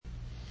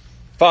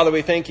Father,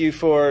 we thank you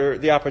for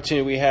the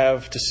opportunity we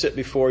have to sit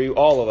before you,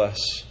 all of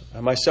us,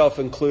 myself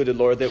included,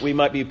 Lord, that we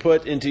might be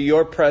put into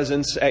your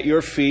presence at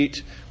your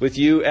feet with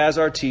you as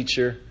our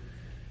teacher,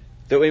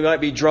 that we might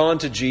be drawn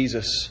to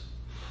Jesus.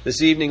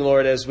 This evening,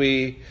 Lord, as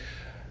we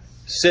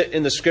sit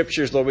in the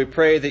Scriptures, Lord, we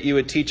pray that you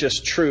would teach us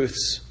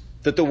truths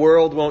that the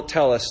world won't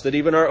tell us, that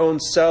even our own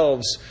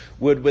selves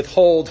would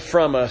withhold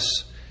from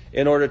us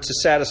in order to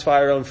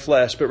satisfy our own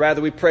flesh. But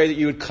rather we pray that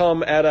you would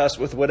come at us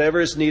with whatever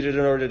is needed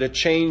in order to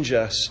change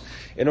us,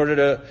 in order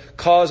to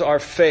cause our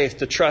faith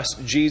to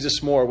trust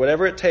Jesus more.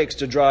 Whatever it takes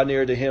to draw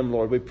near to him,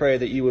 Lord, we pray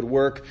that you would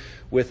work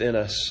within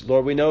us.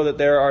 Lord, we know that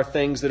there are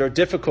things that are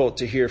difficult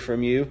to hear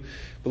from you.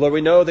 But Lord,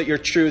 we know that your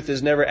truth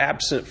is never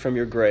absent from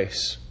your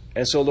grace.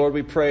 And so, Lord,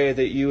 we pray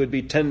that you would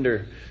be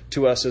tender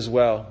to us as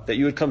well, that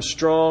you would come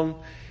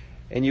strong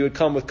and you would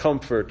come with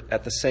comfort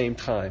at the same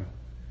time.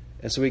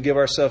 And so we give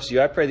ourselves to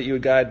you. I pray that you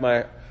would guide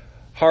my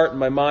heart and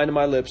my mind and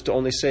my lips to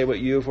only say what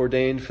you have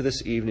ordained for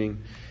this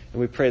evening. And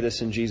we pray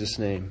this in Jesus'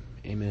 name.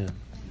 Amen.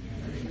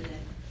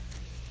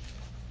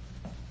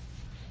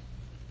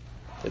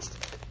 It's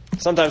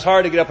sometimes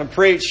hard to get up and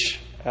preach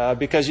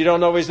because you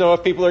don't always know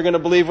if people are going to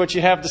believe what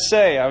you have to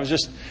say. I was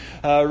just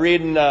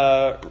reading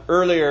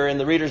earlier in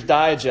the Reader's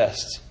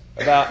Digest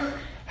about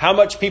how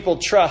much people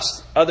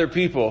trust other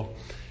people.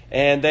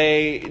 And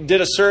they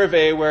did a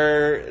survey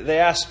where they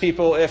asked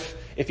people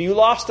if you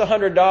lost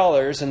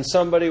 $100 and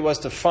somebody was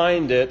to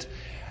find it,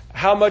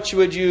 how much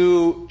would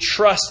you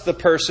trust the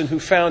person who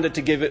found it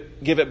to give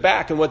it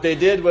back? And what they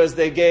did was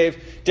they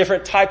gave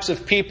different types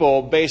of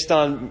people based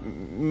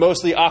on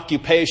mostly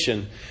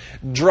occupation.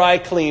 Dry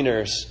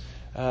cleaners,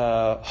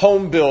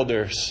 home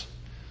builders.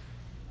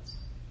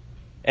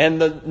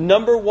 And the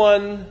number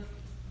one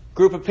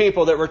group of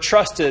people that were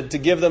trusted to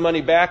give the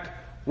money back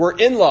were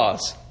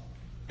in-laws.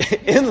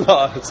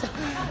 In-laws.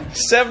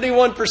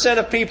 71%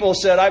 of people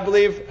said, I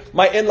believe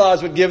my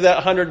in-laws would give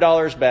that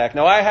 $100 back.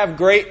 Now, I have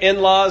great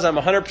in-laws. I'm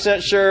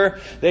 100% sure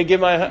they give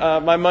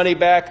my money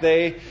back.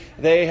 They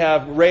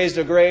have raised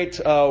a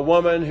great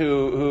woman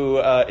who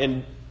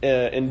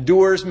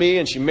endures me,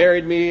 and she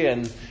married me,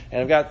 and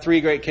I've got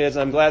 3 great kids.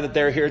 I'm glad that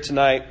they're here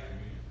tonight.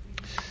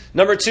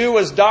 Number 2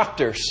 was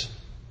doctors.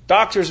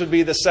 Doctors would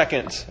be the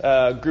second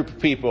group of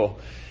people.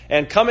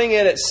 And coming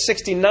in at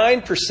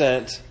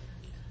 69%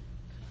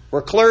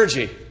 were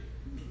clergy.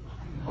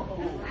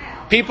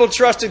 People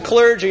trusted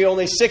clergy,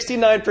 only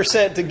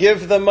 69% to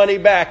give the money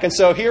back. And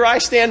so here I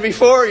stand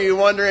before you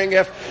wondering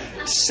if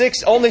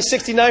only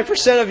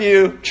 69% of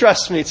you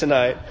trust me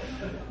tonight.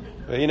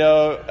 But,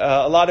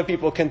 a lot of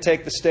people can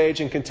take the stage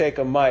and can take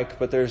a mic,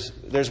 but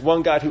there's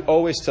one God who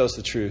always tells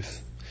the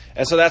truth.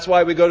 And so that's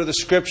why we go to the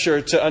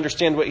Scripture to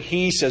understand what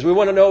he says. We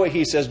want to know what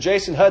he says.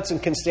 Jason Hudson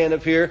can stand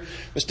up here.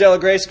 Miss Della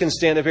Grace can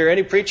stand up here.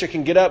 Any preacher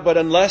can get up. But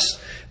unless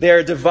they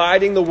are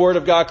dividing the Word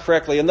of God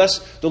correctly, unless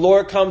the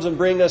Lord comes and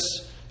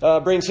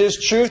brings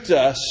his truth to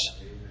us,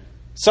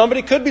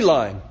 somebody could be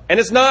lying. And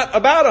it's not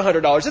about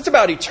 $100. It's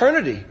about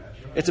eternity.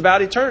 It's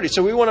about eternity.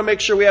 So we want to make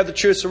sure we have the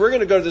truth. So we're going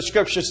to go to the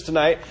Scriptures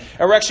tonight.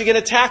 And we're actually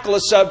going to tackle a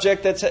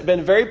subject that's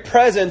been very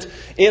present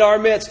in our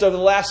midst over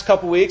the last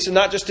couple of weeks. And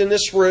not just in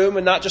this room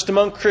and not just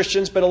among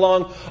Christians, but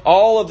along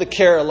all of the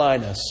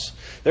Carolinas.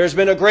 There's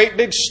been a great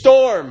big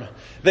storm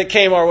that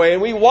came our way.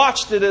 And we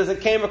watched it as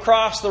it came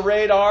across the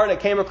radar and it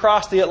came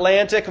across the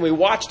Atlantic. And we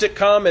watched it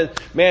come. And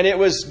man, it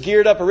was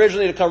geared up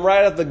originally to come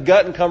right out of the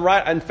gut and come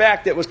right. In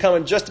fact, it was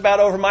coming just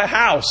about over my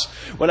house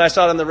when I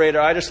saw it on the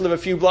radar. I just live a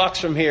few blocks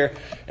from here.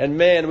 And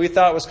man, we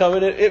thought it was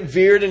coming. It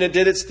veered and it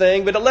did its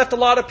thing. But it left a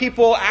lot of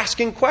people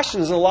asking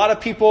questions. And a lot of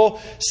people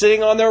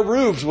sitting on their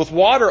roofs with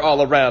water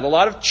all around. A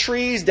lot of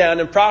trees down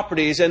in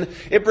properties. And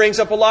it brings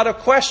up a lot of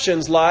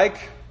questions like,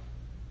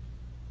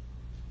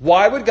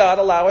 why would God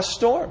allow a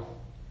storm?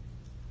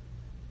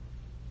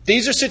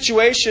 These are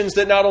situations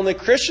that not only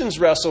Christians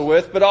wrestle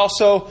with, but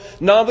also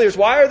non-believers.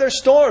 Why are there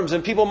storms?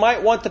 And people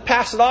might want to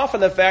pass it off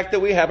on the fact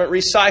that we haven't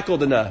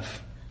recycled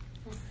enough.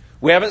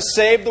 We haven't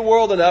saved the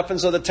world enough,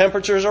 and so the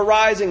temperatures are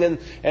rising,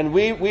 and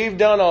we've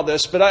done all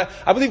this. But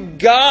I believe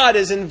God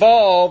is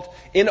involved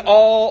in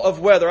all of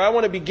weather. I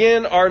want to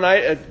begin our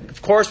night.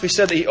 Of course, we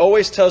said that he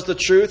always tells the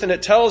truth, and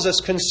it tells us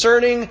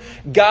concerning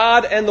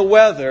God and the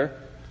weather.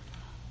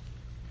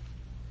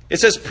 It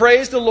says,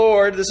 praise the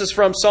Lord. This is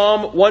from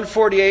Psalm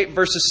 148,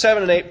 verses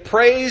 7 and 8.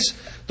 Praise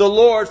the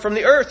Lord from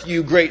the earth,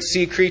 you great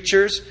sea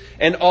creatures,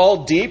 and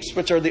all deeps,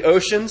 which are the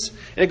oceans.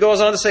 And it goes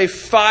on to say,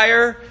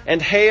 fire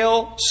and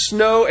hail,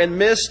 snow and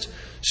mist,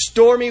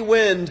 stormy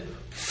wind,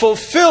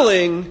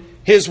 fulfilling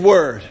his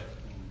word.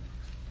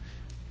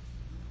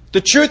 The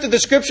truth of the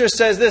Scripture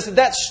says this,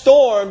 that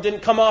storm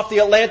didn't come off the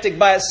Atlantic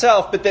by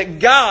itself, but that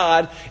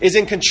God is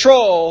in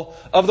control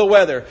of the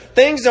weather.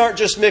 Things aren't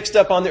just mixed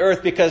up on the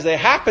earth because they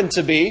happen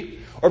to be,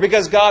 or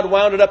because God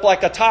wound it up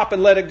like a top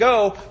and let it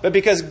go, but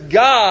because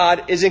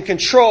God is in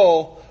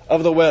control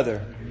of the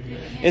weather.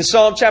 In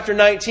Psalm chapter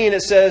 19,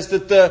 it says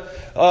that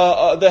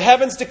the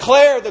heavens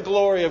declare the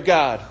glory of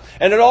God,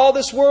 And that all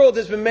this world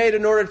has been made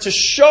in order to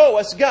show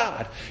us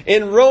God.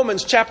 In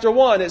Romans chapter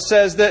 1, it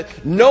says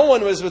that no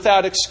one was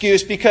without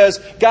excuse because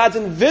God's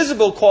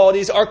invisible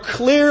qualities are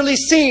clearly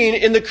seen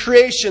in the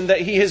creation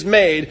that He has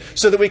made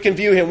so that we can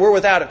view Him. We're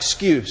without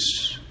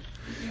excuse.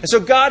 And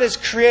so God has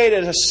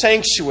created a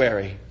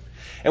sanctuary.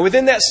 And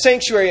within that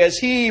sanctuary, as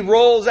He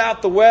rolls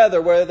out the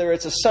weather, whether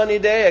it's a sunny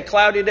day, a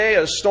cloudy day,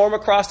 a storm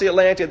across the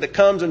Atlantic that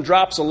comes and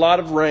drops a lot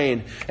of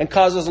rain and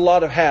causes a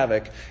lot of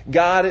havoc,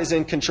 God is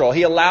in control.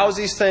 He allows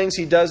these things.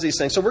 He does these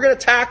things. So we're going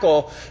to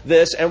tackle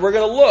this, and we're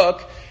going to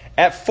look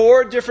at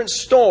 4 different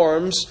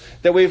storms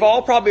that we've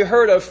all probably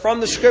heard of from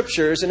the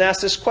Scriptures and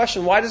ask this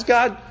question: why does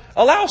God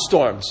allow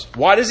storms?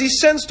 Why does He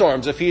send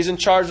storms if He's in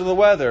charge of the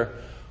weather?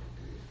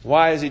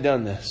 Why has He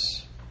done this?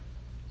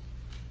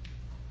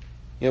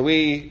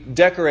 We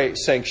decorate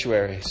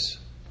sanctuaries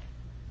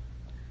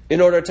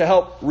in order to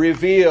help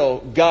reveal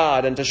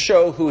God and to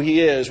show who He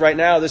is. Right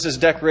now, this is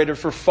decorated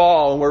for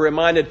fall, and we're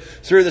reminded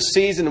through the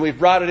season, we've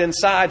brought it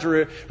inside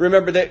to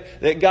remember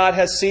that God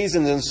has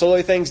seasons, and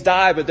slowly things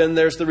die, but then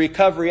there's the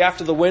recovery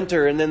after the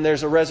winter, and then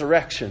there's a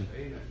resurrection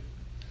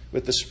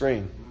with the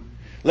spring.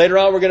 Later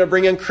on, we're going to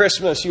bring in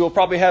Christmas. You will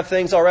probably have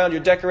things all around you.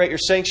 Decorate your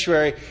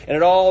sanctuary, and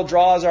it all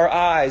draws our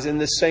eyes in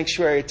this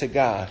sanctuary to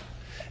God.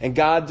 And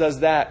God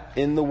does that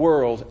in the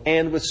world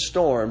and with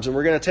storms. And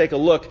we're going to take a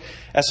look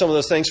at some of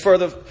those things. For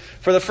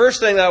the first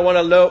thing that I want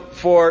to note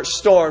for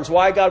storms,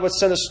 why God would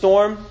send a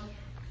storm,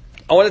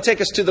 I want to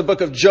take us to the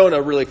book of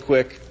Jonah really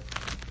quick.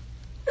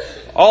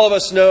 All of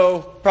us know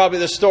probably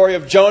the story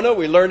of Jonah.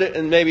 We learned it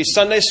in maybe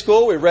Sunday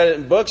school. We read it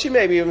in books. You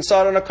maybe even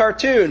saw it on a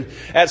cartoon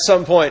at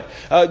some point.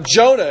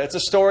 Jonah, it's a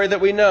story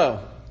that we know.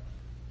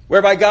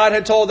 Whereby God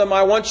had told them,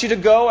 I want you to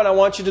go and I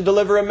want you to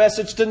deliver a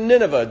message to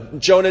Nineveh.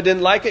 Jonah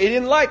didn't like it. He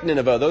didn't like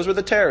Nineveh. Those were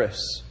the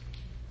terrorists.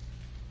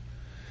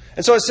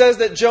 And so it says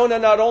that Jonah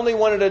not only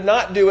wanted to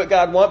not do what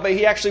God wanted, but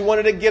he actually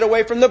wanted to get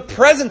away from the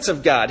presence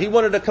of God. He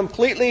wanted to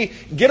completely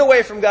get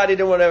away from God. He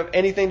didn't want to have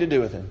anything to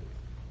do with Him.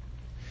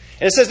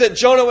 And it says that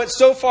Jonah went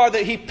so far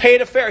that he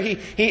paid a fare.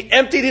 He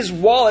emptied his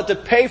wallet to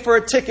pay for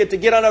a ticket to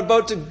get on a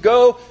boat to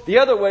go the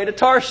other way to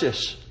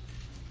Tarshish.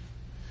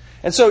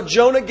 And so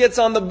Jonah gets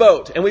on the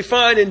boat. And we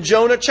find in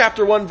Jonah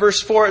chapter 1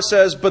 verse 4 it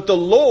says, but the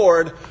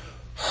Lord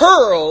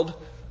hurled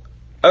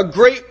a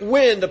great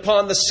wind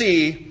upon the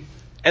sea,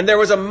 and there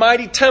was a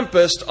mighty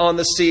tempest on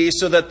the sea,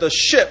 so that the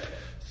ship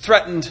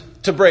threatened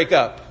to break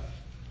up.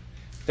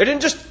 There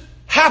didn't just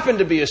happen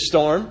to be a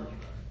storm.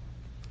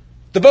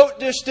 The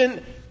boat just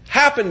didn't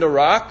happen to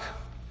rock.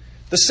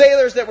 The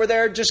sailors that were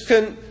there just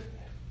couldn't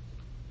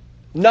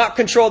not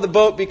control the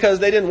boat because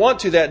they didn't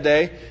want to that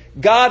day.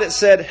 God, it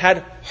said,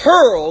 had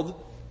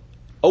hurled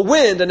a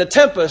wind and a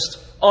tempest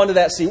onto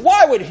that sea.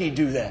 Why would He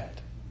do that?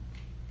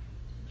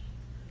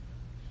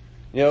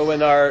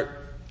 When our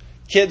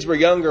kids were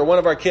younger, one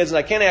of our kids, and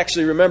I can't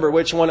actually remember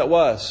which one it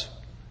was,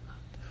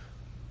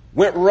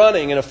 went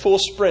running in a full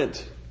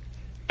sprint.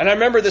 And I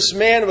remember this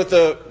man with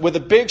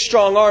a big,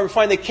 strong arm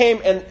finally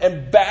came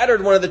and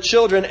battered one of the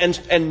children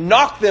and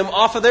knocked them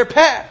off of their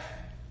path.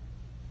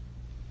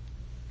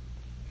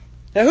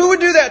 Now, who would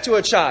do that to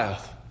a child?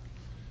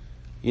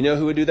 You know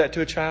who would do that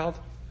to a child?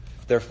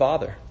 Their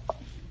father.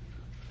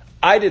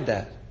 I did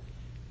that.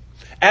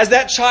 As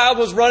that child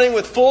was running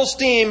with full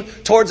steam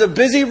towards a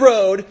busy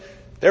road,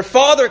 their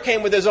father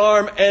came with his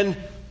arm and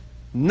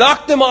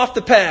knocked them off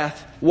the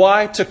path.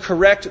 Why? To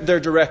correct their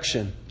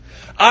direction.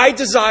 I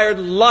desired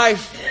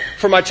life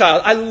for my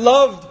child. I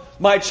loved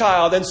my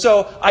child. And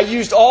so I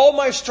used all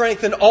my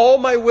strength and all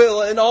my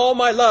will and all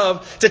my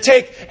love to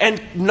take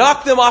and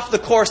knock them off the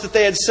course that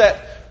they had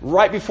set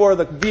right before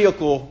the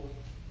vehicle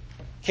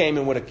came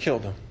and would have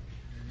killed them.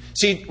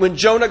 See, when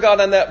Jonah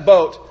got on that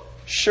boat,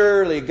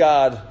 surely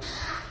God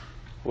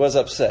was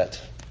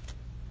upset.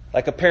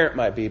 Like a parent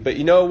might be. But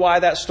you know why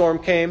that storm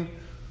came?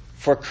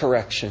 For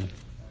correction.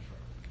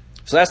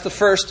 So that's the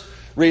first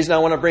reason I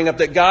want to bring up,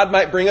 that God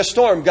might bring a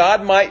storm.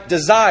 God might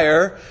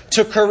desire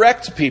to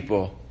correct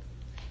people.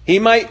 He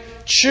might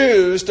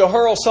choose to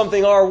hurl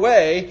something our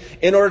way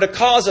in order to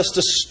cause us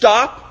to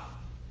stop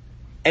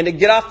and to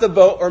get off the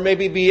boat, or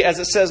maybe be, as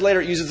it says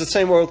later, it uses the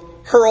same word,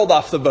 hurled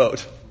off the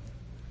boat,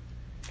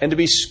 and to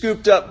be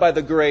scooped up by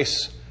the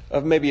grace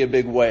of maybe a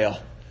big whale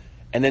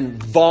and then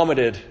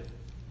vomited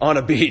on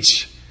a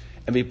beach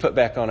and be put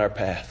back on our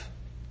path.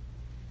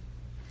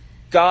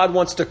 God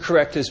wants to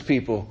correct His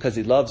people because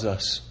He loves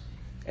us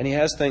and He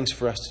has things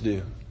for us to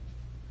do.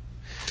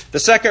 The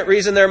second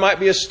reason there might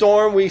be a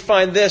storm, we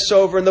find this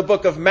over in the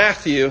book of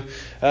Matthew.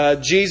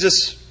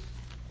 Jesus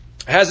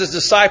has His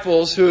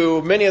disciples,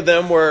 who many of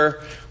them were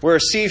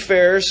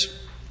seafarers.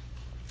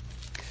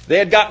 They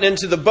had gotten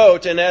into the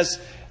boat, and as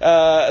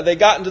they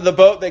got into the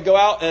boat, they go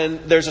out and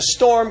there's a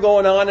storm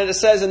going on. And it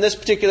says in this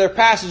particular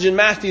passage in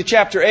Matthew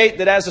chapter 8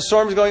 that as the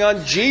storm's going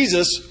on,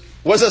 Jesus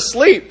was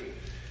asleep.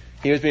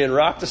 He was being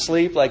rocked to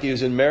sleep like He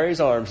was in Mary's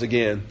arms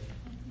again.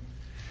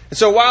 And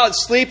so while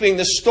it's sleeping,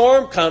 the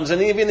storm comes,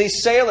 and even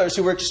these sailors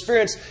who were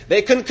experienced,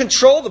 they couldn't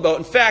control the boat.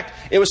 In fact,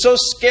 it was so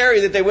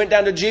scary that they went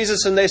down to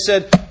Jesus and they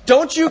said,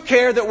 "Don't you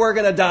care that we're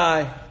going to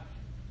die?"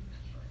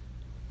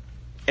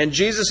 And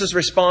Jesus'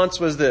 response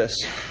was this.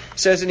 It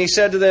says, and he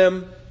said to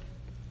them,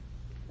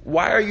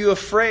 why are you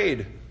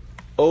afraid,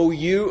 O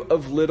you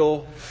of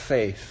little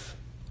faith?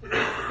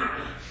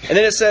 And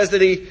then it says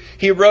that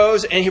he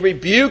rose and he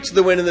rebuked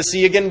the wind and the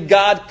sea. Again,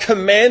 God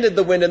commanded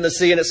the wind and the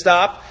sea and it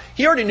stopped.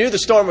 He already knew the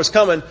storm was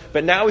coming,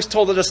 but now he's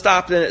told it to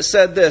stop. And it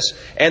said this,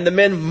 and the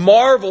men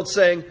marveled,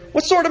 saying,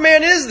 what sort of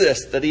man is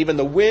this, that even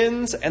the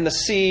winds and the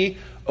sea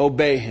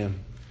obey him?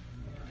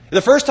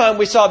 The first time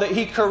we saw that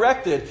he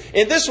corrected.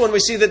 In this one we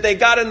see that they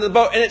got into the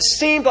boat and it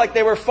seemed like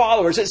they were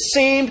followers. It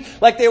seemed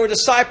like they were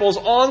disciples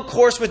on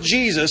course with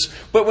Jesus.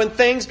 But when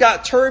things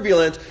got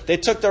turbulent, they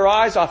took their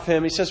eyes off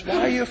him. He says, why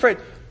are you afraid?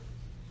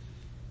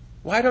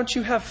 Why don't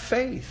you have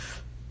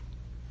faith?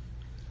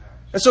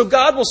 And so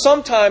God will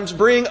sometimes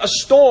bring a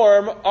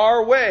storm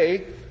our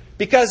way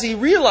because he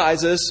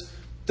realizes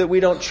that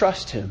we don't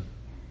trust him.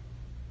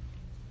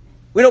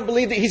 We don't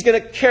believe that he's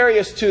going to carry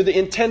us to the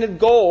intended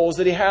goals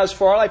that he has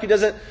for our life.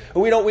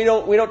 We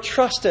don't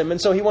trust him.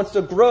 And so he wants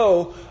to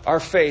grow our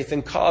faith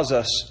and cause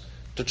us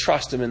to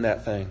trust him in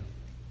that thing.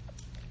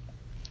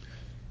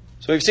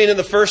 So we've seen in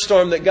the first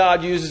storm that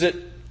God uses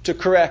it to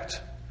correct.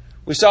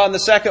 We saw in the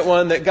second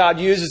one that God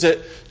uses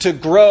it to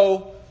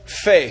grow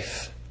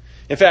faith.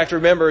 In fact,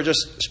 remember,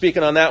 just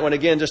speaking on that one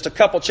again, just a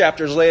couple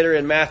chapters later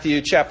in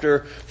Matthew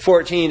chapter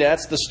 14,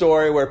 that's the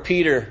story where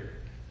Peter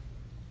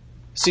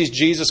sees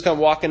Jesus come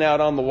walking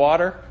out on the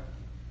water.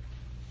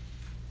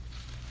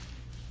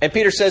 And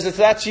Peter says, if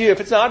that's you,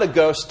 if it's not a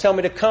ghost, tell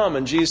me to come.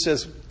 And Jesus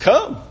says,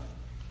 come.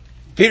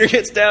 Peter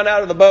gets down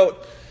out of the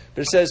boat.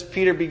 But it says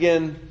Peter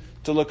began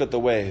to look at the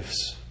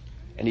waves.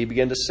 And he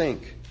began to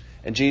sink.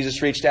 And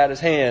Jesus reached out his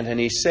hand and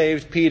he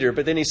saved Peter.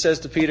 But then he says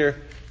to Peter,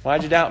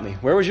 why'd you doubt me?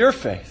 Where was your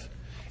faith?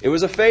 It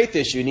was a faith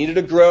issue. He needed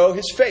to grow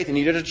his faith. He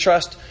needed to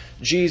trust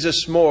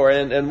Jesus more.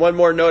 And one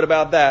more note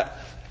about that.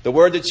 The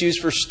word that's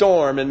used for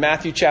storm in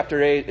Matthew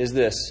chapter 8 is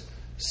this,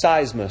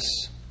 seismos.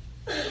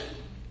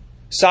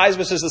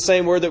 Seismos is the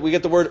same word that we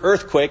get the word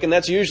earthquake, and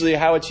that's usually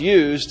how it's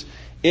used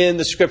in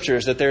the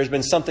Scriptures, that there's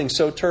been something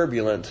so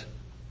turbulent.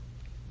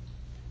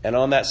 And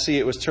on that sea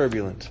it was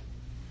turbulent.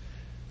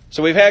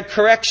 So we've had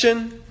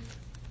correction.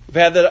 We've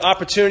had the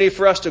opportunity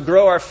for us to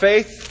grow our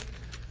faith.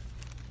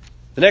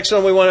 The next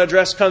one we want to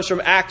address comes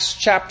from Acts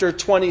chapter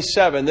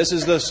 27. This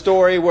is the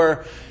story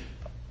where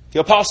the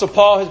Apostle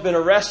Paul has been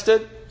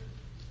arrested.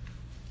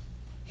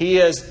 He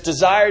has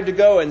desired to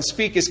go and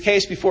speak his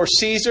case before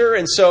Caesar.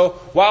 And so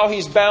while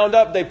he's bound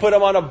up, they put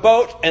him on a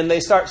boat and they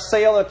start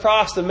sailing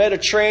across the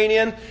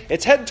Mediterranean.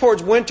 It's heading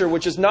towards winter,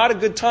 which is not a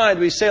good time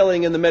to be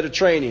sailing in the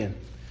Mediterranean.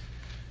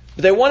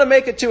 But they want to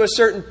make it to a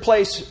certain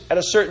place at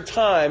a certain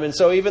time. And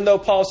so even though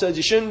Paul says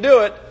you shouldn't do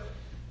it,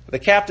 the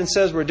captain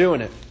says we're doing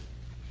it.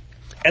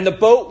 And the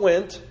boat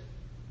went.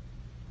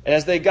 And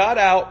as they got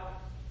out,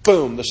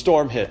 boom, the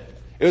storm hit.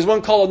 It was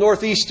one called a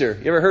northeaster.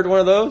 You ever heard of one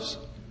of those?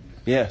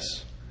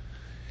 Yes.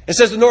 It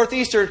says the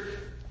northeaster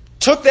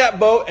took that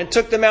boat and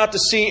took them out to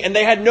sea, and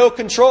they had no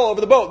control over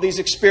the boat. These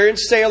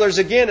experienced sailors,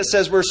 again, it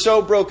says, were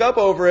so broke up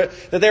over it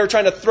that they were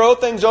trying to throw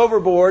things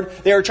overboard.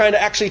 They were trying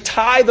to actually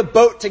tie the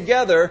boat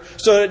together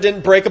so that it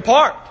didn't break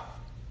apart.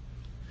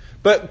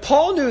 But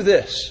Paul knew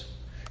this.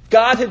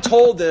 God had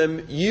told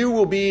them, you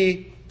will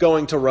be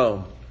going to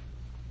Rome.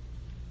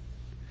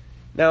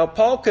 Now,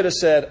 Paul could have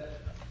said,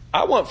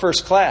 I want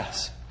first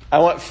class. I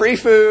want free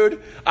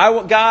food.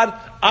 God,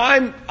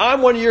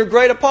 I'm one of your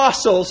great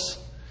apostles.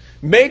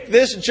 Make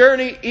this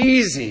journey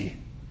easy.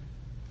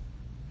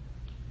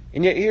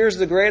 And yet here's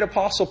the great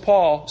apostle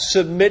Paul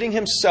submitting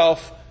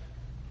himself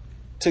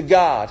to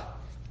God.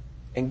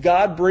 And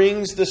God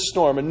brings the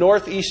storm, a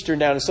northeaster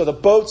down. And so the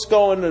boat's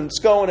going and it's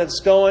going and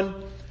it's going.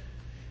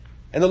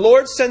 And the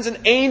Lord sends an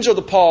angel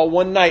to Paul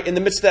one night in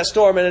the midst of that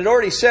storm. And it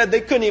already said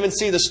they couldn't even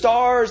see the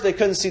stars. They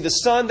couldn't see the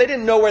sun. They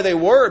didn't know where they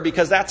were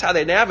because that's how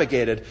they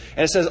navigated.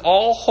 And it says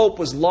all hope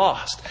was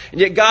lost. And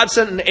yet God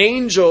sent an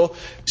angel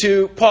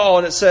to Paul.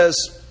 And it says,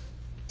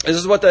 this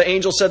is what the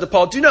angel said to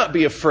Paul. Do not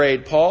be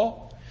afraid,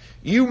 Paul.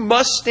 You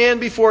must stand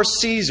before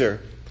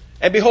Caesar.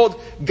 And behold,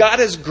 God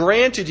has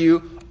granted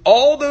you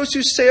all those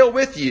who sail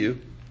with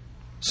you.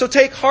 So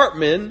take heart,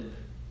 men,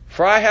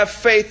 for I have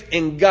faith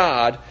in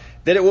God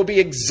that it will be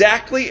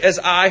exactly as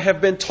I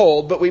have been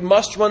told, but we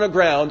must run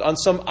aground on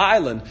some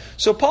island.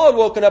 So Paul had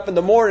woken up in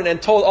the morning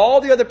and told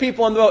all the other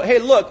people on the boat, hey,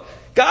 look,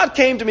 God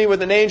came to me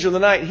with an angel in the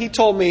night, and he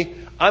told me,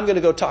 I'm going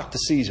to go talk to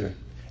Caesar.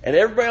 And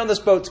everybody on this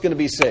boat's going to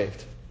be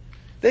saved.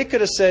 They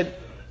could have said,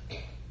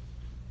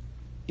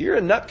 you're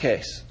a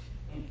nutcase.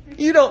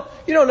 You don't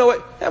know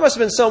what, that must have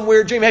been some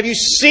weird dream. Have you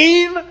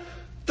seen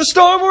the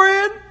storm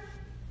we're in?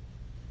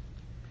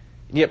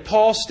 And yet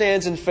Paul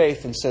stands in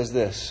faith and says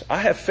this, I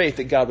have faith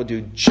that God will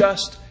do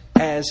just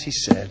as he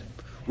said.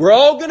 We're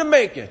all going to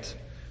make it,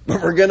 but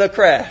we're going to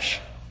crash.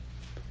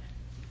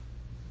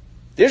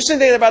 The interesting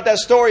thing about that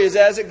story is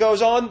as it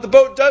goes on, the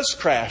boat does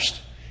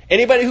crash.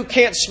 Anybody who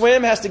can't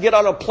swim has to get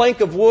on a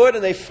plank of wood,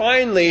 and they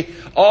finally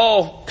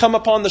all come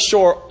upon the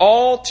shore.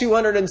 All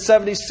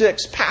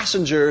 276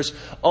 passengers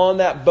on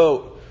that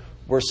boat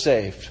were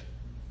saved.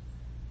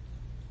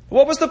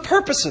 What was the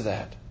purpose of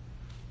that?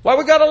 Why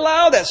would God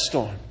allow that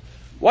storm?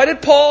 Why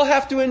did Paul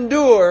have to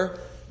endure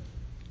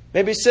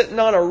maybe sitting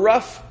on a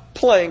rough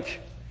plank,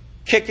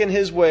 kicking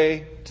his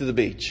way to the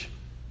beach?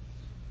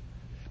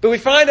 But we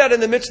find out in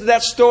the midst of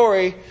that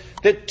story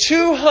that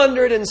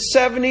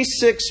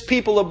 276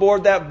 people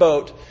aboard that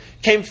boat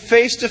came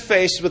face to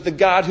face with the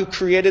God who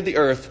created the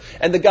earth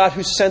and the God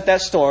who sent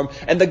that storm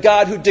and the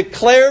God who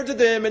declared to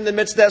them in the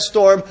midst of that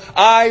storm,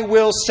 I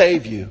will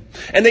save you.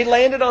 And they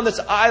landed on this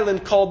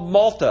island called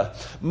Malta.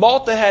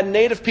 Malta had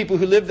native people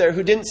who lived there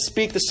who didn't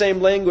speak the same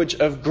language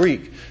of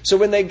Greek. So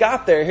when they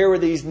got there, here were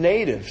these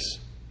natives.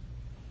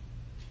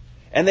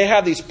 And they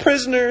have these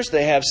prisoners,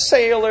 they have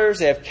sailors,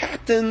 they have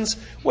captains.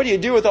 What do you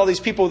do with all these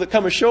people that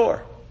come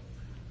ashore?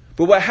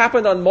 But what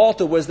happened on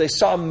Malta was they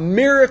saw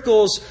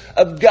miracles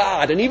of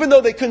God. And even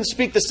though they couldn't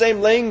speak the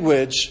same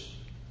language,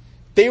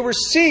 they were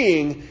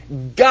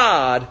seeing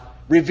God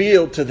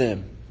revealed to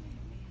them.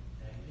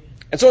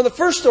 And so in the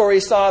first story, we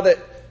saw that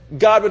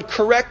God would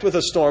correct with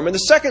a storm. In the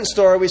second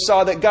story, we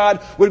saw that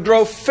God would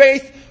grow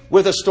faith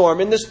with a storm.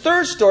 In this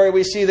third story,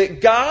 we see that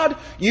God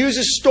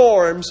uses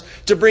storms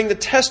to bring the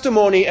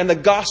testimony and the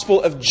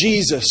gospel of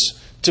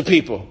Jesus to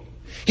people.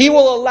 He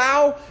will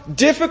allow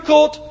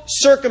difficult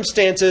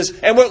circumstances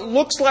and what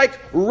looks like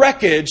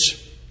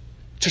wreckage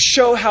to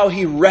show how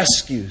He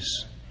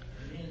rescues.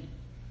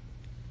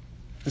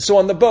 And so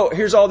on the boat,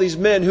 here's all these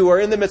men who are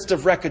in the midst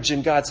of wreckage,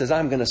 and God says,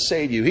 I'm going to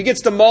save you. He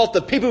gets to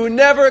Malta, people who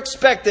never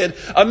expected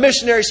a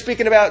missionary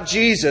speaking about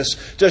Jesus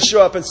to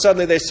show up, and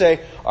suddenly they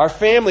say, our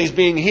family's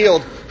being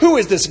healed. Who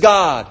is this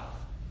God?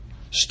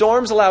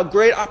 Storms allow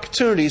great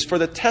opportunities for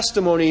the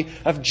testimony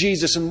of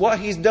Jesus and what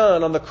He's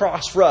done on the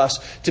cross for us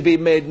to be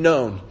made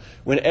known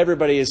when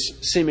everybody is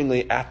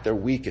seemingly at their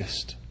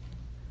weakest.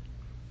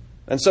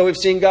 And so we've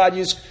seen God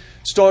use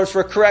storms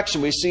for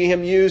correction. We see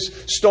Him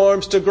use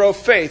storms to grow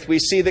faith. We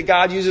see that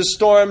God uses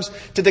storms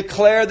to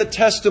declare the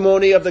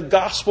testimony of the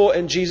gospel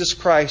and Jesus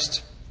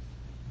Christ.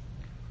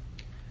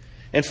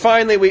 And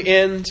finally, we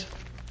end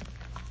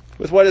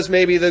with what is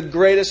maybe the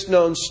greatest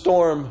known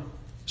storm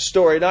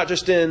story, not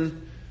just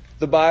in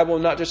the Bible,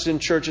 not just in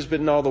churches,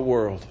 but in all the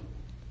world.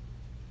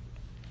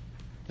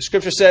 The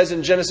Scripture says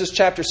in Genesis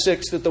chapter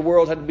 6 that the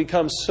world had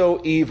become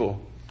so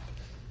evil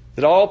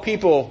that all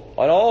people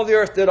on all the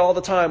earth did all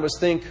the time was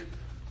think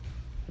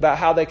about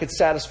how they could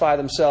satisfy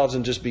themselves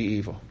and just be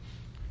evil.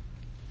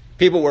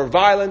 People were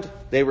violent,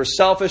 they were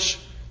selfish,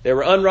 they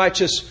were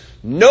unrighteous.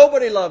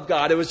 Nobody loved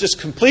God. It was just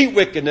complete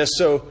wickedness,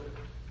 so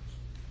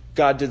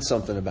God did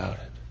something about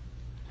it.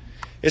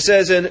 It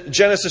says in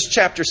Genesis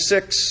chapter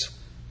 6,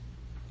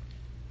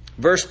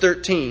 verse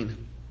 13,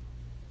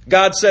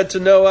 God said to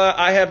Noah,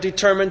 I have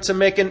determined to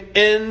make an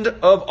end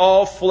of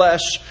all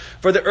flesh,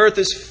 for the earth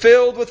is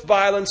filled with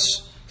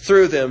violence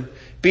through them.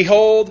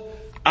 Behold,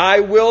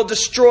 I will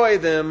destroy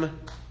them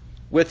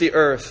with the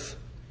earth.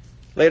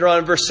 Later on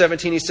in verse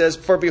 17 he says,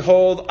 for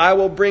behold, I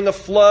will bring a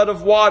flood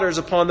of waters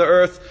upon the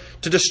earth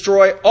to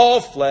destroy all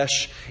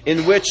flesh,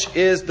 in which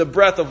is the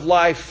breath of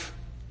life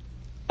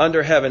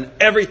under heaven.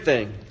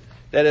 Everything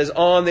that is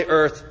on the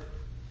earth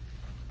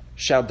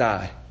shall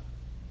die.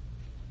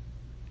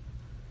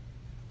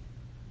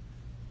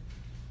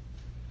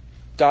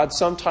 God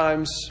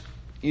sometimes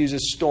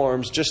uses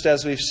storms, just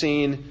as we've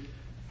seen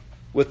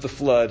with the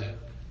flood,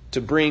 to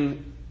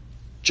bring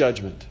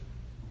judgment.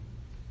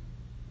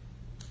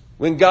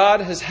 When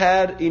God has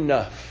had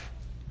enough,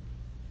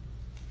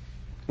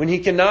 when He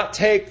cannot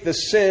take the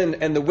sin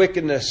and the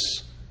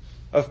wickedness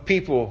of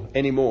people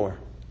anymore,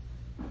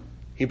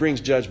 He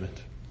brings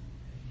judgment.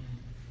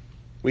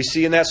 We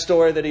see in that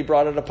story that He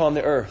brought it upon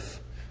the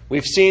earth.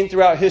 We've seen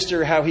throughout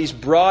history how He's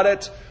brought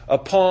it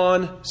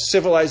upon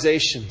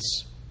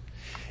civilizations.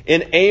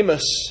 In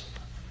Amos,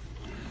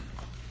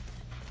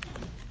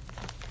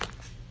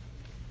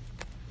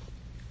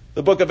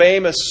 the book of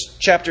Amos,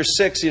 chapter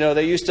 6,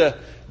 they used to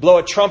blow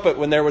a trumpet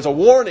when there was a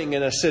warning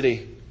in a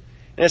city.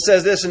 And it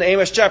says this in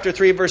Amos chapter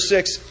 3, verse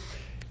 6.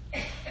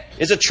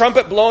 Is a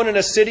trumpet blown in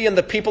a city and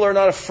the people are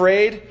not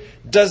afraid?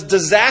 Does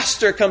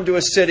disaster come to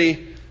a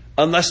city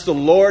unless the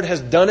Lord has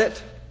done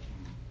it?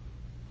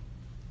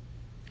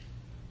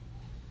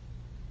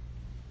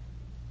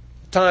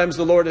 At times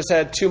the Lord has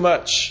had too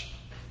much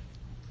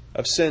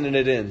of sin and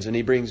it ends, and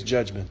He brings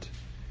judgment.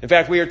 In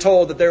fact, we are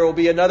told that there will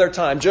be another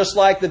time, just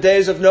like the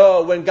days of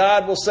Noah, when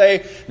God will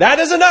say, that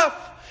is enough,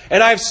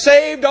 and I've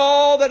saved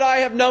all that I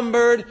have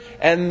numbered,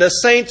 and the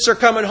saints are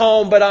coming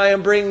home, but I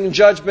am bringing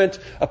judgment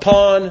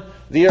upon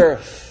the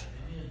earth.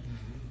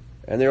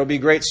 And there will be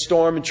great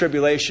storm and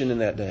tribulation in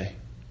that day.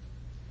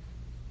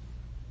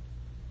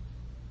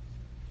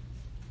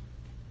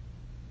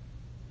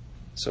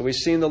 So we've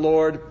seen the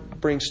Lord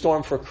bring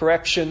storm for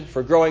correction,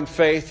 for growing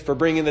faith, for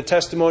bringing the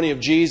testimony of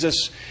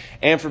Jesus,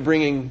 and for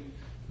bringing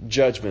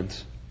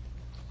judgment.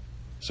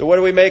 So what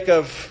do we make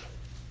of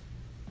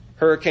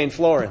Hurricane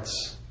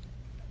Florence?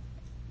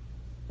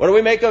 What do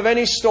we make of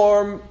any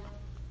storm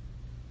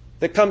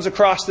that comes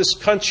across this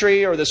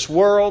country or this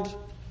world?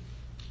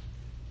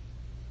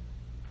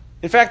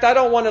 In fact, I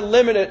don't want to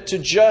limit it to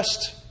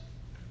just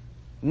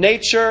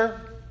nature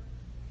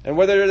And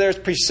whether there's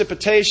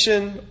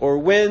precipitation or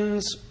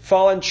winds,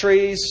 fallen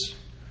trees,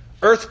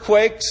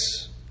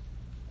 earthquakes.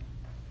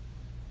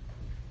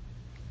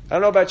 I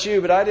don't know about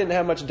you, but I didn't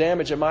have much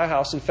damage at my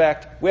house. In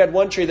fact, we had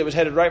one tree that was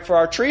headed right for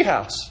our tree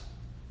house.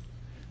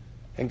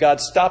 And God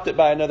stopped it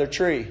by another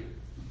tree.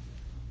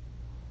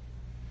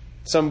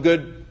 Some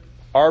good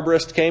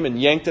arborist came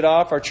and yanked it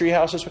off our tree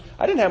houses.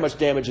 I didn't have much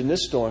damage in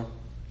this storm.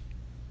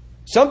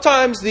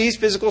 Sometimes these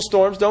physical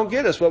storms don't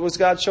get us. What was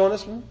God showing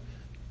us?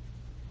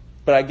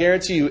 But I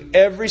guarantee you,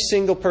 every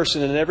single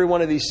person in every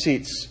one of these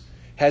seats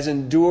has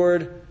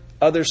endured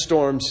other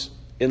storms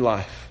in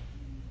life.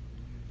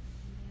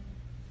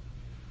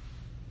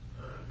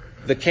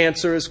 The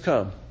cancer has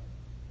come.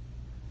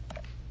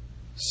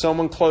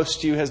 Someone close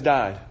to you has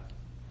died.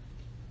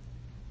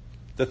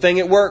 The thing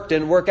at work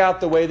didn't work out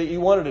the way that you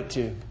wanted it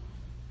to.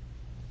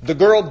 The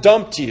girl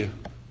dumped you.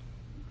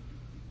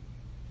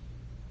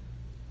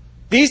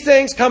 These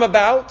things come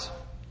about.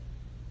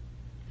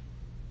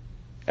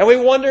 And we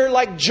wonder,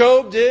 like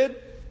Job did,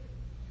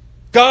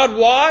 God,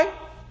 why?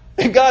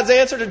 And God's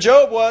answer to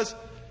Job was,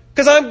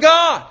 because I'm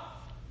God.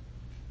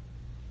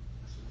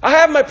 I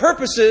have my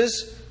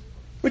purposes,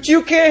 which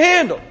you can't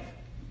handle.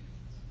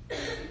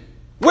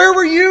 Where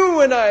were you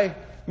when I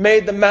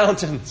made the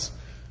mountains?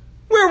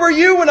 Where were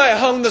you when I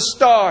hung the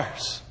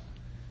stars?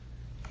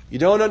 You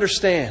don't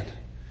understand.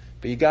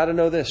 But you got to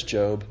know this,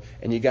 Job.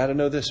 And you got to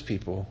know this,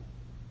 people.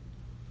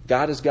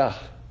 God is God.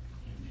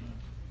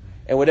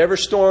 And whatever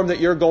storm that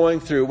you're going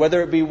through,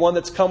 whether it be one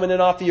that's coming in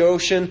off the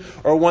ocean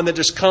or one that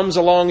just comes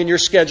along in your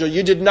schedule,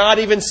 you did not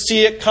even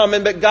see it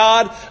coming, but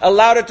God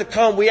allowed it to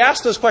come. We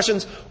ask those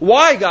questions,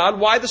 why God?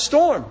 Why the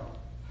storm?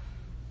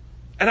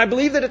 And I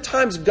believe that at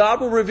times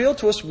God will reveal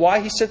to us why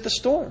He sent the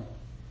storm.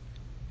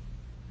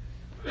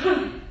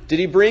 Did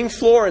He bring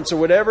Florence or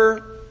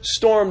whatever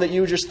storm that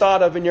you just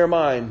thought of in your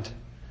mind?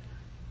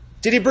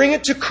 Did He bring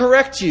it to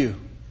correct you?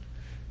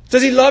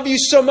 Does He love you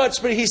so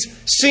much, but He's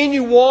seen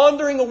you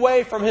wandering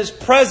away from His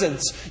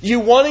presence, you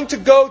wanting to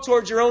go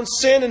towards your own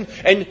sin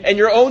and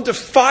your own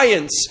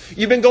defiance?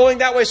 You've been going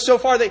that way so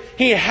far that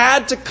He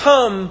had to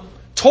come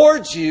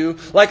towards you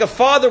like a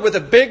father with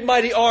a big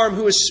mighty arm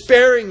who is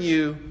sparing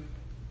you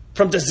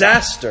from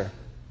disaster.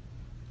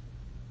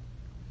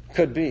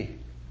 Could be.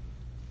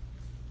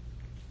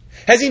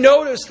 Has He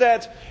noticed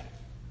that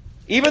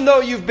even though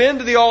you've been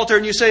to the altar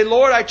and you say,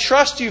 Lord, I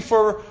trust you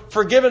for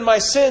forgiving my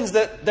sins,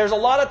 that there's a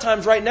lot of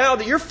times right now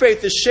that your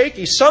faith is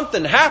shaky.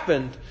 Something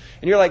happened.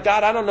 And you're like,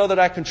 God, I don't know that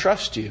I can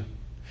trust you.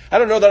 I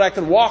don't know that I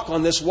can walk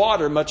on this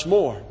water much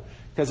more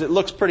because it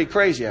looks pretty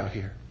crazy out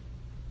here.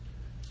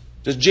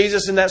 Does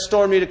Jesus in that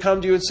storm need to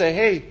come to you and say,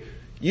 hey,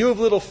 you of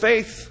little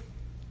faith,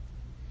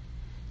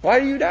 why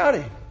are you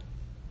doubting?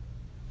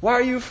 Why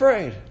are you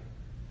afraid?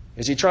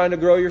 Is He trying to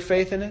grow your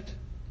faith in it?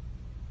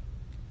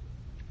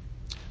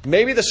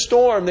 Maybe the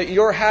storm that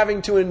you're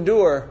having to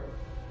endure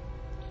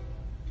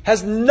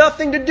has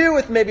nothing to do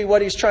with maybe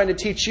what He's trying to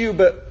teach you,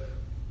 but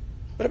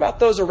what about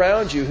those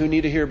around you who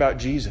need to hear about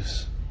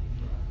Jesus?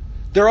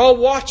 They're all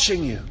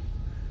watching you.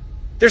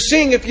 They're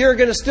seeing if you're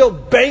going to still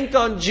bank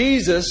on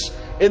Jesus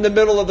in the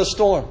middle of the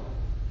storm.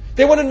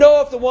 They want to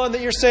know if the one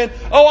that you're saying,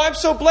 oh, I'm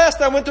so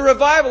blessed, I went to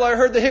revival, I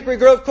heard the Hickory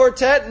Grove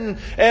Quartet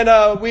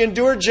and we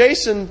endured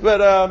Jason, but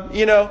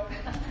the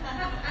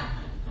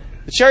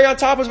cherry on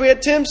top was we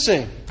had Tim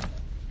sing.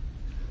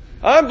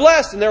 I'm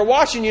blessed. And they're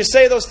watching you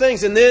say those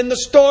things. And then the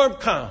storm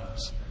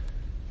comes.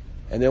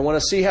 And they want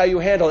to see how you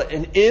handle it.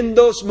 And in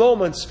those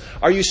moments,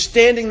 are you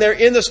standing there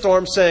in the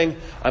storm saying,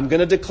 I'm going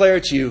to declare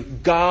to you,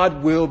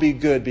 God will be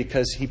good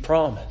because He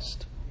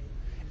promised.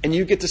 And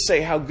you get to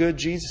say how good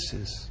Jesus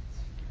is.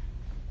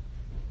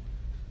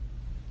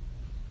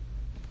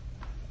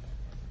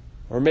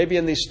 Or maybe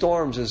in these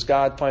storms is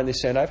God finally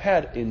saying, I've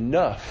had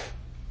enough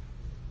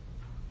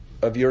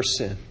of your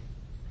sin.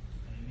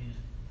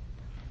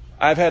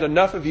 I've had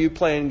enough of you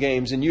playing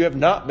games and you have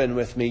not been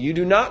with me. You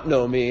do not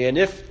know me. And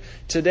if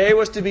today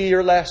was to be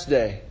your last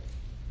day,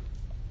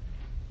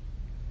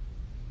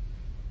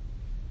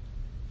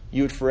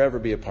 you would forever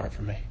be apart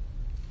from me.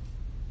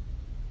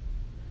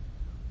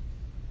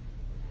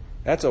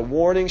 That's a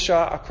warning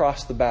shot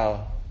across the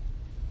bow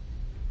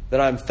that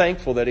I'm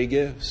thankful that He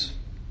gives.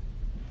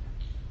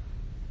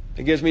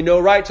 It gives me no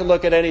right to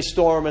look at any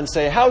storm and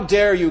say, how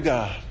dare you,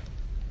 God?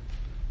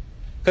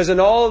 Because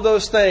in all of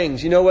those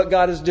things, you know what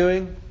God is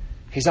doing?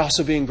 He's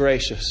also being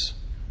gracious.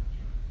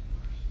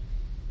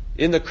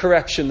 In the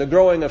correction, the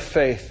growing of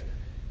faith,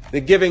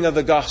 the giving of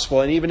the gospel,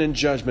 and even in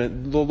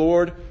judgment, the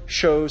Lord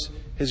shows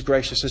His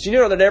graciousness. You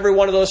know that every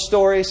one of those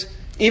stories,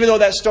 even though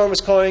that storm was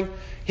coming,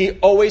 He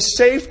always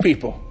saved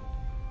people.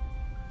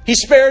 He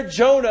spared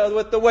Jonah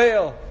with the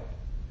whale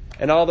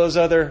and all those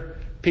other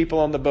people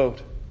on the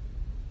boat.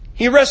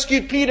 He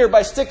rescued Peter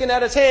by sticking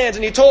out His hands,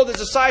 and He told His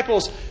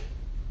disciples,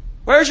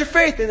 where's your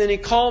faith? And then He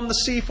calmed the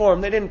sea for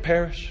them. They didn't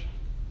perish.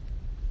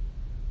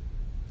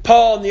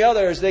 Paul and the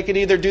others, they could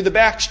either do the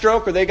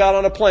backstroke or they got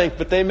on a plank,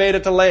 but they made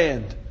it to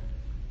land.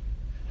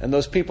 And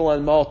those people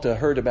on Malta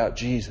heard about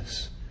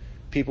Jesus.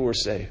 People were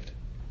saved.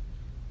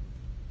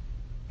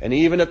 And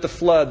even at the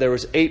flood, there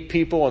was 8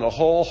 people and a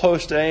whole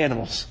host of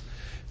animals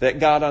that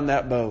got on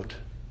that boat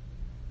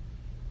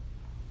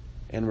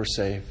and were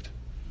saved.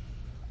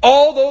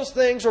 All those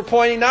things were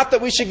pointing, not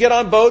that we should get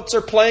on boats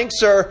or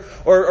planks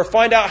or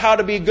find out how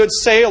to be good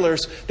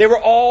sailors. They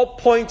were all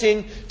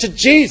pointing to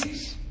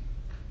Jesus.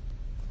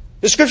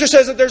 The Scripture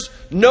says that there's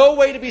no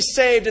way to be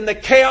saved in the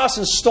chaos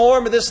and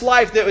storm of this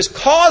life that was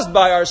caused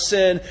by our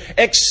sin,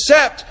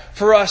 except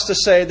for us to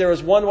say there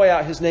is one way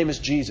out. His name is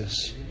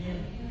Jesus.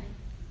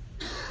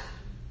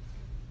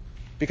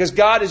 Because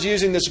God is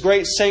using this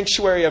great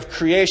sanctuary of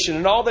creation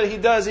and all that He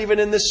does even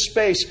in this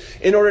space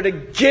in order to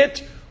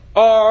get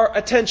our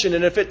attention.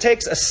 And if it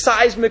takes a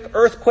seismic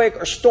earthquake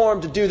or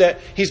storm to do that,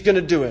 He's going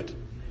to do it.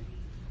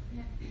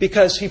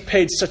 Because He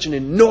paid such an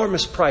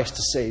enormous price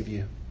to save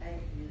you.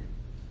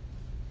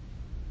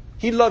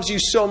 He loves you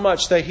so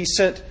much that He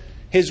sent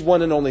His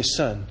one and only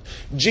Son.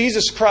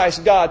 Jesus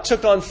Christ, God,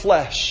 took on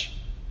flesh.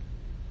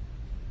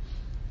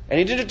 And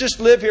He didn't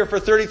just live here for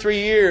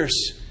 33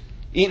 years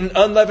eating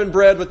unleavened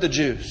bread with the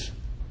Jews.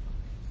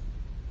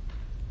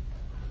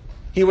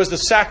 He was the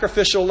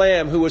sacrificial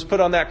lamb who was put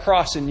on that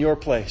cross in your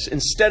place.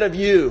 Instead of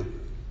you,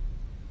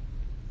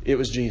 it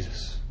was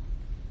Jesus.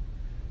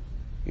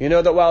 You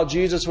know that while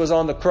Jesus was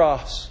on the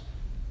cross,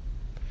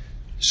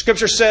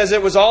 Scripture says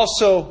it was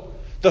also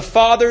the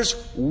Father's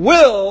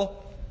will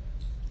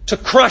to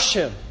crush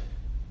Him.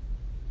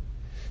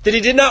 That He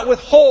did not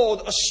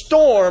withhold a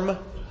storm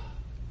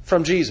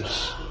from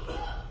Jesus.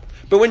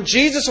 But when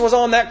Jesus was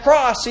on that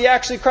cross, He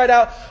actually cried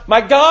out, my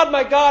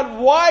God,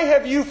 why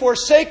have you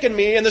forsaken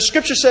me? And the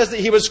Scripture says that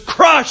He was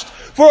crushed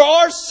for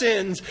our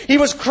sins. He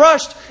was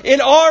crushed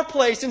in our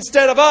place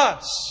instead of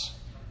us.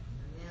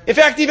 In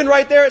fact, even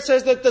right there it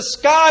says that the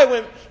sky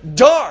went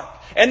dark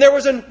and there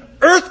was an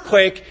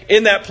earthquake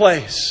in that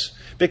place.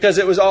 Because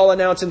it was all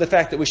announcing the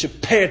fact that we should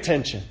pay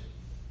attention.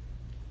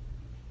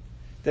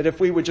 That if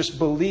we would just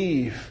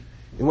believe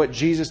in what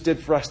Jesus did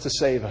for us to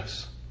save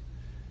us,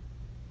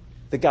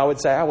 that God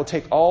would say, I will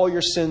take all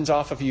your sins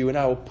off of you and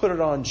I will put it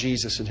on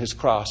Jesus and His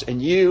cross.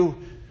 And you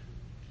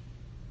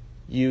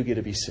get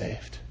to be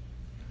saved.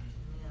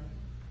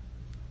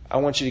 I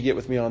want you to get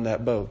with me on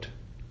that boat.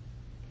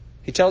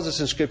 He tells us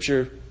in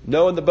Scripture,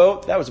 Noah in the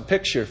boat, that was a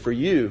picture for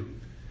you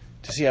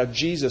to see how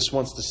Jesus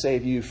wants to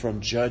save you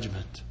from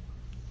judgment.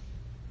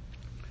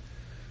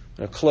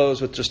 I'm going to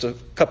close with just a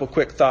couple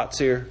quick thoughts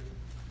here.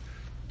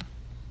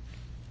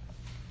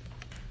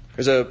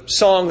 There's a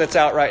song that's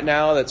out right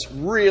now that's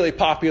really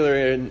popular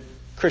in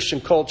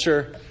Christian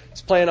culture.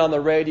 It's playing on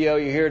the radio.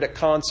 You hear it at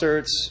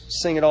concerts,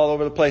 sing it all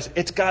over the place.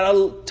 It's got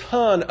a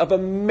ton of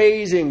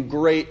amazing,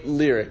 great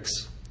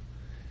lyrics.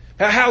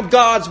 How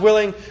God's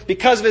willing,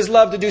 because of His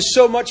love, to do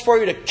so much for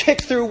you, to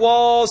kick through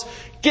walls,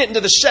 get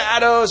into the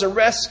shadows, and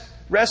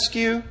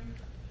rescue.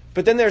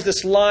 But then there's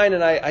this line,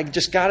 and I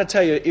just got to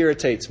tell you, it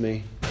irritates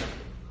me.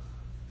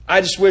 I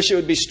just wish it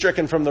would be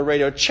stricken from the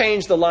radio.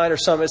 Change the line or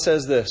something. It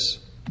says this.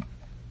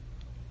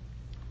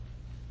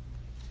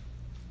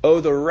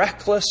 Oh, the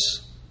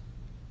reckless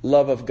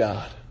love of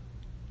God.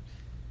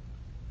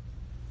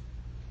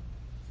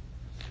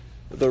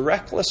 The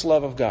reckless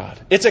love of God.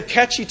 It's a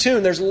catchy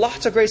tune. There's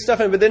lots of great stuff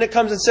in it. But then it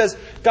comes and says,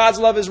 God's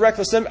love is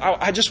reckless.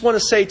 I just want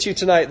to say to you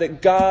tonight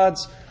that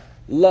God's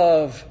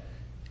love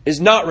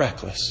is not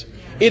reckless.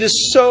 It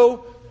is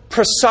so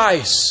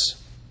precise.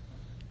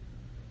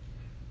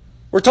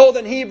 We're told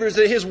in Hebrews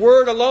that His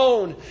word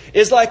alone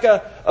is like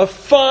a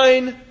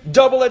fine,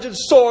 double-edged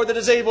sword that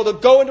is able to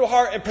go into a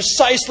heart and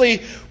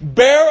precisely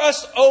bear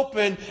us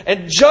open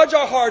and judge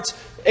our hearts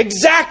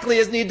exactly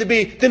as need to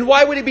be. Then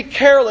why would He be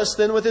careless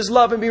then with His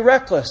love and be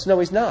reckless? No,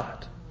 He's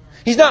not.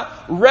 He's not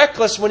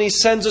reckless when He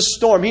sends a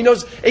storm. He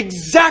knows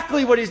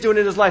exactly what He's doing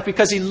in His life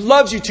because He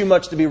loves you too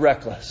much to be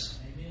reckless.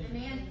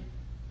 Amen.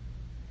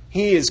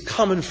 He is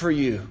coming for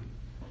you.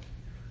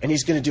 And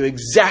He's going to do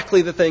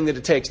exactly the thing that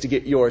it takes to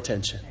get your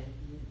attention.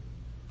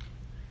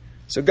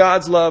 So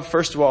God's love,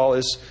 first of all,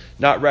 is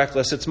not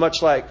reckless. It's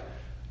much like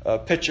a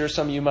pitcher.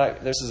 Some of you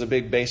might, this is a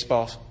big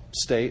baseball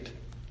state.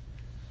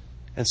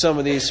 And some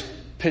of these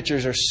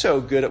pitchers are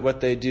so good at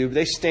what they do.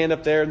 They stand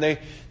up there and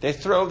they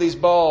throw these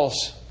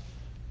balls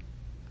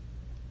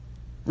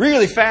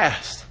really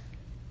fast.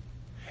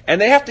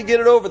 And they have to get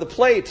it over the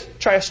plate,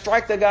 try to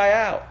strike the guy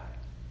out.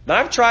 Now,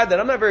 I've tried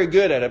that. I'm not very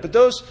good at it. But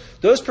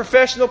those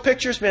professional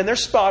pitchers, man, they're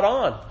spot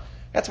on.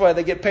 That's why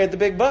they get paid the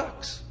big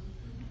bucks.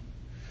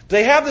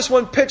 They have this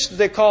one pitch that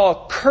they call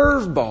a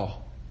curveball.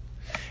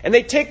 And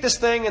they take this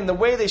thing and the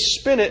way they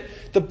spin it,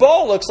 the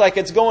ball looks like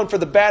it's going for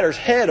the batter's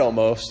head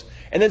almost.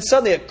 And then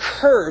suddenly it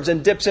curves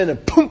and dips in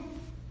and boom!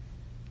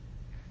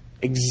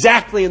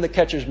 Exactly in the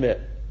catcher's mitt.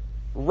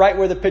 Right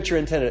where the pitcher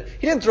intended it.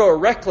 He didn't throw a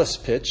reckless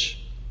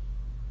pitch.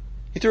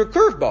 He threw a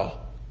curveball.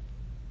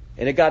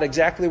 And it got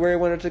exactly where He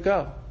wanted it to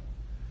go.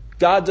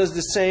 God does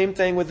the same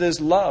thing with His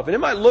love. And it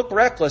might look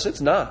reckless. It's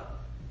not.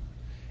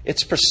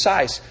 It's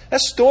precise.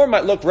 That storm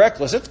might look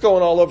reckless. It's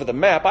going all over the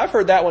map. I've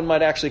heard that one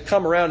might actually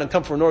come around and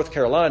come from North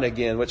Carolina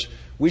again, which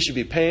we should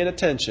be paying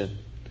attention.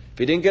 If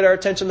He didn't get our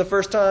attention the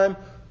first time,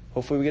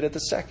 hopefully we get it the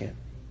second.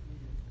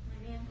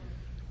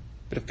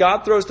 But if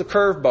God throws the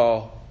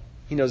curveball,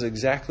 He knows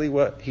exactly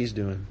what He's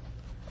doing.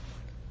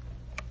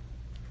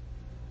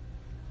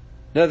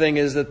 Another thing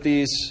is that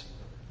these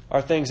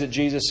are things that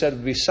Jesus said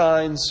would be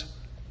signs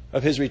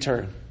of His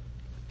return.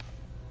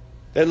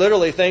 They're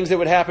literally things that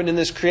would happen in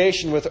this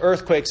creation with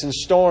earthquakes and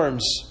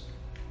storms.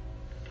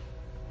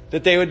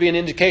 That they would be an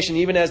indication,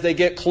 even as they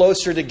get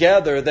closer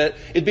together, that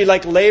it'd be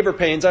like labor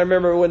pains. I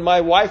remember when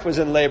my wife was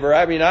in labor.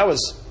 I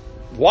was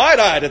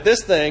wide-eyed at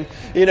this thing.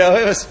 It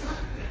was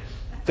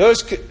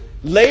those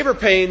labor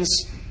pains.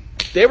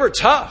 They were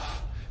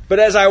tough, but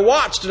as I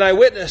watched and I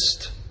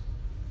witnessed,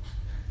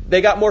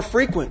 they got more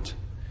frequent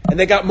and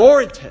they got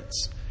more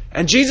intense.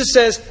 And Jesus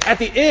says, at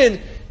the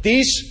end,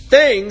 these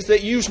things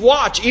that you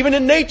watch, even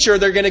in nature,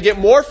 they're going to get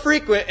more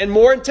frequent and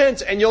more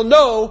intense. And you'll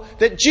know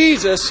that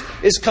Jesus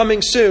is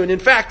coming soon. In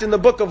fact, in the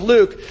book of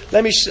Luke,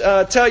 let me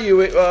tell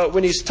you,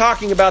 when he's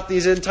talking about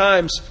these end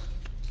times,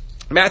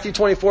 Matthew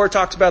 24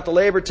 talks about the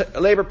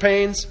labor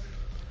pains.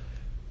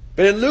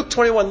 But in Luke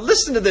 21,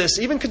 listen to this,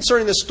 even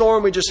concerning the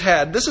storm we just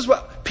had. This is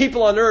what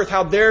people on earth,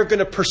 how they're going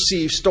to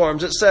perceive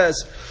storms. It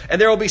says, and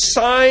there will be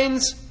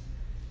signs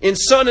in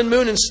sun and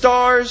moon and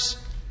stars,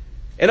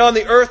 and on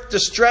the earth,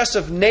 distress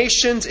of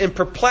nations in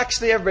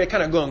perplexity. Everybody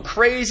kind of going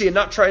crazy and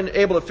not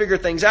able to figure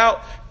things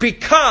out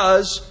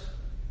because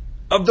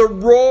of the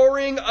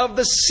roaring of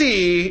the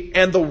sea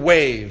and the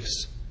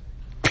waves.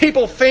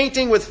 People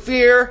fainting with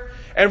fear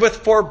and with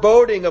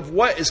foreboding of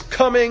what is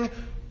coming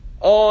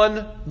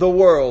on the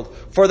world.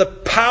 For the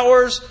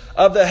powers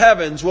of the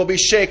heavens will be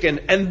shaken,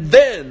 and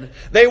then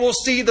they will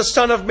see the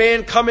Son of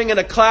Man coming in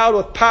a cloud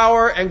with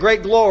power and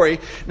great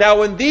glory. Now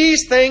when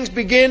these things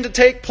begin to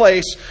take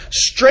place,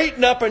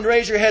 straighten up and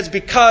raise your heads,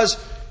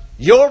 because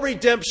your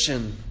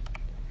redemption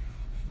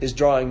is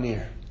drawing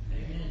near.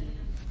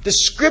 The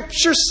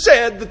Scripture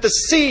said that the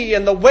sea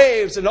and the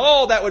waves and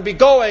all that would be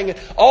going,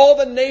 all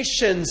the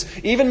nations,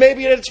 even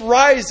maybe it's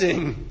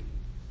rising,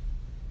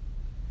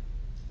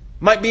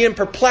 might be in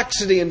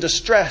perplexity and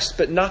distress,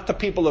 but not the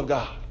people of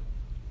God.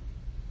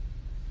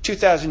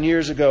 2,000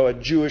 years ago, a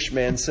Jewish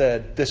man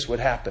said this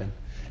would happen.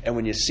 And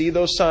when you see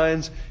those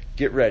signs,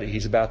 get ready.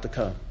 He's about to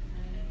come.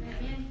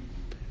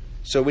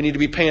 So we need to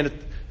be paying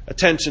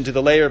attention to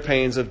the later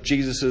pains of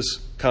Jesus'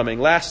 coming.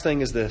 Last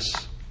thing is this.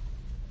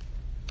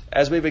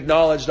 As we've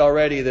acknowledged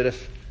already that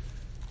if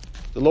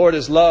the Lord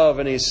is love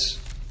and He's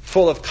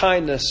full of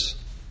kindness,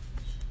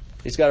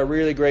 He's got a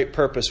really great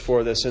purpose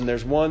for this. And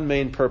there's one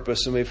main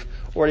purpose, and we've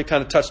already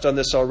kind of touched on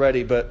this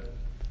already, but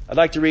I'd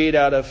like to read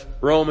out of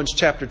Romans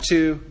chapter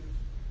 2,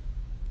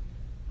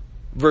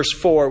 verse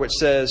 4, which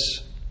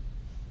says,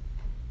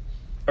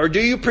 or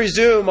do you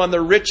presume on the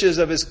riches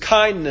of His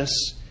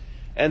kindness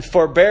and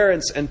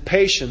forbearance and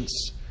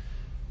patience,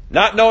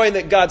 not knowing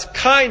that God's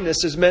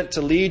kindness is meant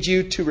to lead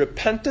you to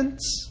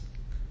repentance?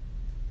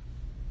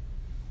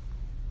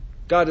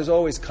 God is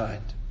always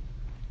kind.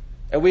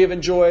 And we have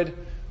enjoyed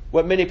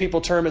what many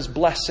people term as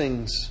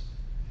blessings,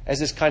 as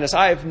His kindness.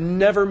 I have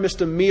never missed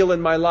a meal in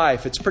my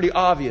life. It's pretty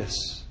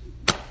obvious.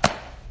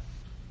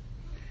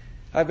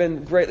 I've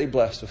been greatly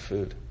blessed with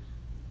food.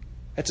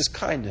 It's His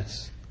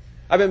kindness.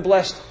 I've been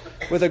blessed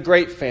with a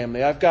great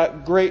family. I've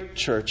got great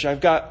church. I've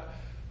got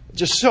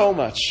just so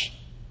much.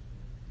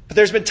 But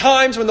there's been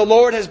times when the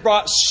Lord has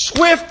brought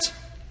swift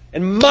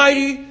and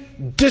mighty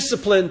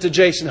discipline to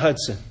Jason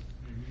Hudson.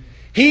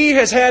 He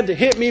has had to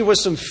hit me with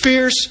some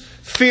fierce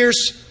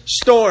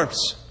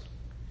storms.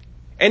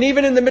 And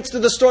even in the midst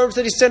of the storms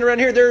that He sent around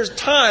here, there's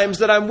times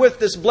that I'm with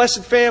this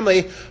blessed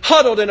family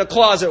huddled in a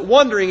closet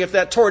wondering if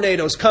that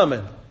tornado's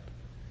coming.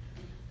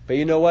 But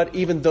you know what?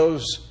 Even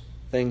those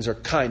things are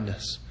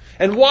kindness.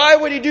 And why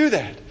would He do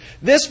that?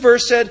 This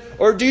verse said,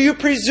 or do you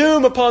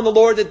presume upon the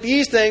Lord that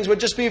these things would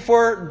just be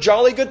for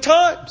jolly good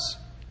times?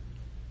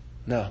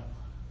 No.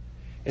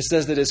 It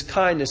says that His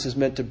kindness is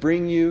meant to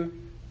bring you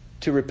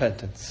to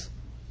repentance.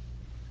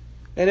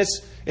 And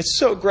it's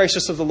so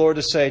gracious of the Lord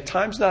to say,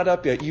 time's not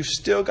up yet. You've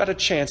still got a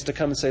chance to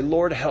come and say,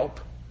 Lord, help.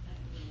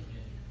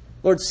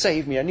 Lord,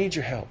 save me. I need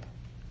your help.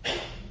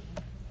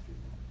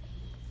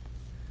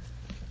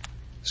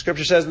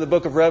 Scripture says in the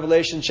book of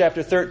Revelation,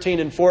 chapter 13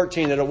 and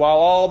 14, that while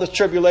all this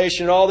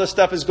tribulation, all this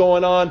stuff is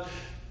going on,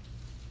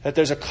 that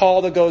there's a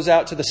call that goes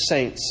out to the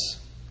saints.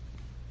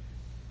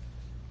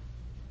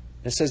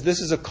 It says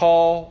this is a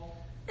call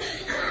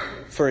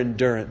for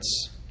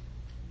endurance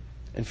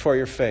and for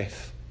your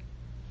faith.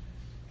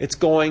 It's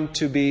going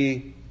to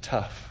be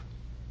tough.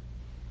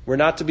 We're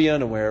not to be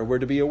unaware. We're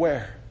to be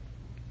aware.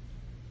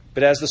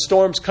 But as the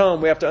storms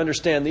come, we have to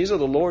understand these are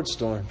the Lord's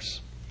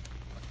storms.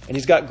 And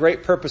He's got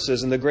great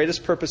purposes. And the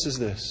greatest purpose is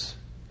this.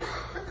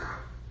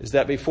 Is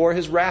that before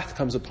His wrath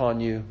comes upon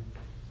you,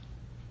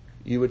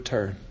 you would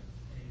turn.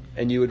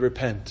 And you would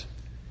repent.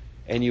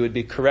 And you would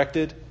be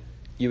corrected.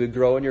 You would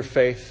grow in your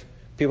faith.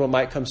 People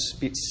might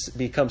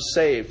become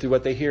saved through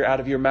what they hear out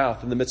of your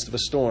mouth in the midst of a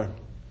storm.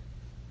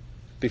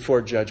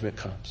 Before judgment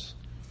comes.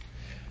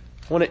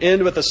 I want to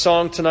end with a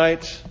song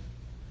tonight.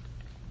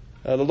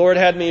 The Lord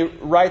had me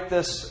write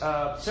this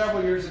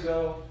several years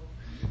ago.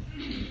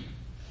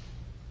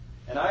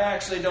 And I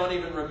actually don't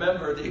even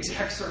remember the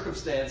exact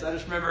circumstance. I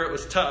just remember it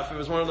was tough. It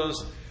was one of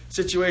those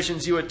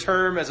situations you would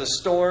term as a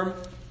storm.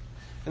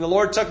 And the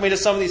Lord took me to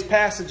some of these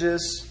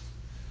passages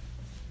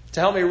to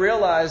help me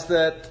realize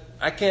that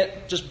I can't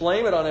just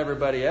blame it on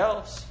everybody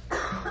else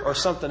or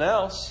something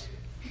else.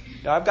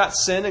 You know, I've got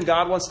sin and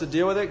God wants to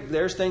deal with it.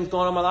 There's things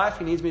going on in my life.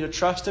 He needs me to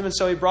trust Him. And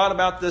so He brought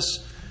about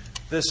this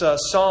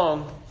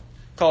song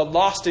called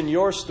Lost in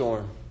Your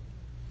Storm.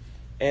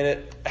 And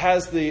it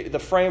has the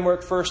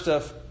framework first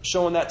of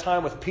showing that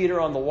time with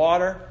Peter on the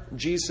water.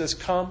 Jesus has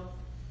come.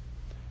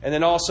 And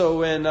then also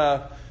when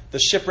the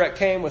shipwreck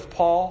came with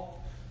Paul.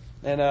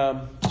 And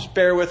just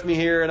bear with me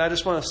here. And I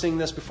just want to sing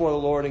this before the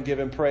Lord and give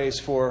Him praise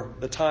for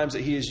the times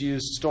that He has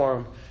used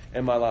storm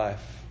in my life.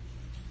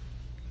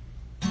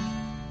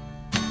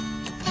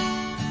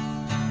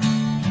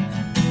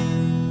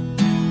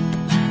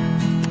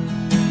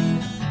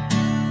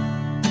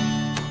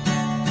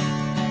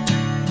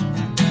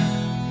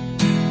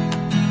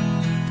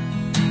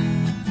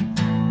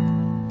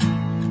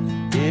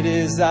 It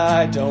is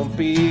I, don't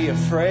be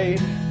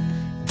afraid.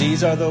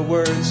 These are the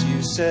words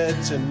you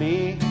said to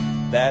me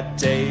that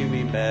day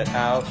we met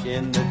out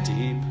in the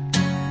deep.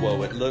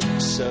 Whoa, it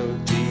looked so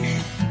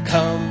deep.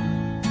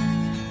 Come,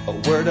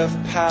 a word of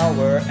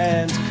power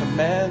and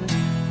command,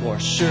 more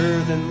sure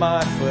than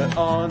my foot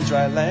on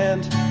dry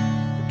land.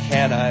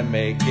 Can I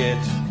make it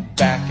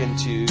back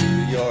into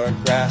your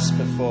grasp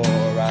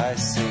before I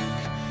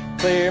sink?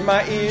 Clear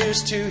my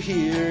ears to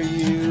hear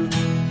you,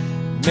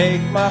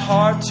 make my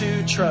heart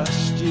to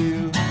trust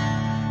you,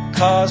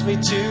 cause me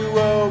to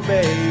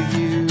obey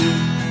you.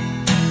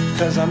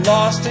 'Cause I'm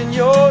lost in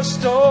your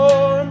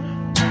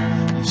storm.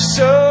 You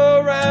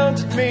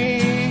surrounded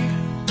me,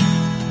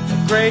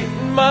 a great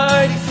and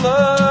mighty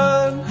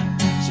flood,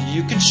 so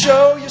you can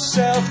show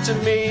yourself to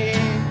me.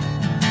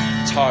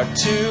 It's hard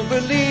to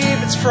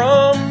believe it's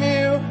from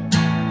you,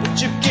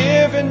 but you've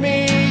given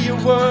me your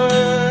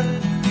word.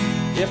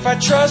 If I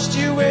trust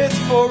you with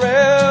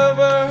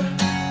forever,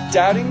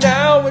 doubting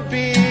now would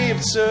be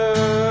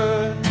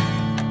absurd.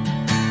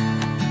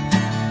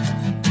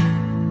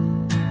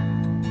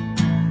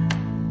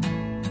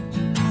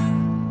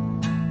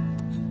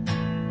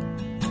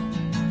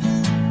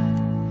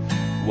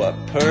 What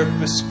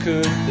purpose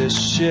could this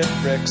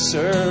shipwreck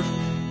serve?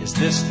 Is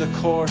this the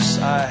course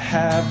I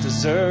have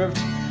deserved?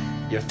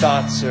 Your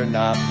thoughts are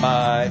not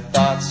my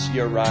thoughts,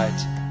 you're right,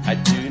 I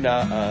do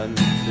not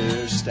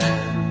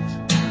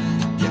understand.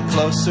 You're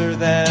closer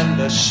than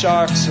the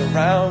sharks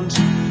around,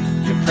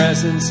 your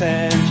presence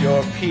and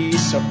your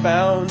peace are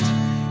found.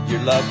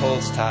 Your love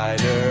holds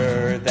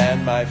tighter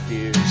than my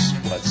fears,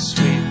 what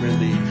sweet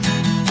relief.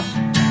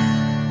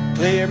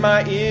 Clear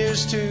my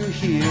ears to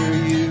hear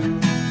you,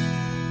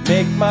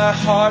 make my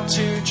heart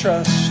to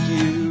trust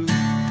you,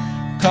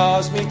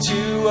 cause me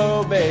to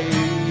obey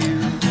you.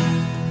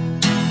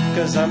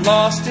 'Cause I'm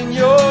lost in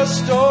your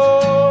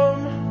storm.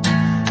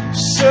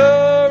 You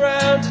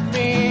surrounded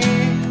me,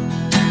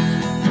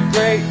 a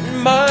great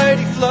and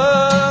mighty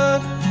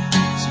flood,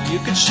 so you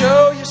could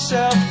show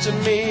yourself to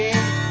me.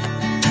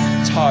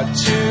 It's hard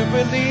to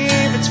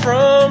believe it's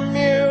from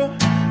you,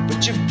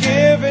 but you've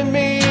given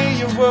me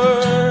your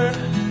word.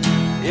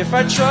 If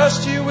I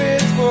trust you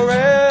with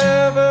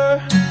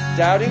forever,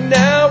 doubting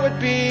now would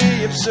be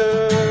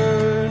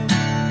absurd.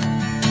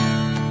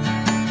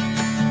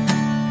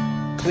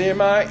 Clear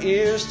my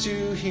ears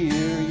to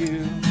hear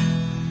you,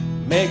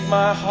 make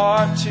my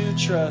heart to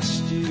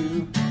trust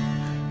you,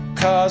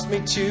 cause me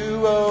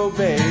to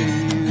obey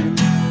you.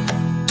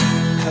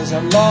 'Cause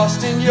I'm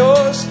lost in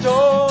your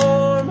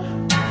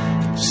storm.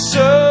 You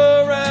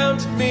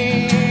surrounded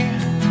me,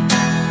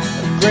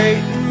 a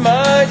great and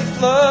mighty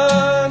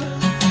flood,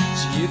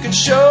 so you can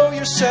show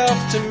yourself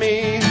to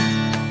me.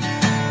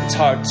 It's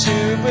hard to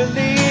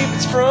believe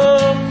it's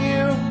from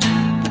you,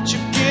 but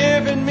you've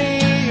given me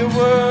your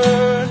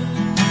word.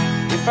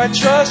 If I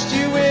trust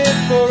you with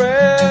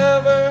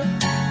forever,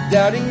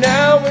 doubting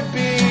now would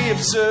be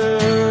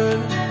absurd.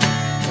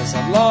 'Cause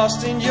I'm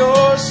lost in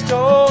your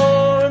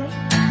storm.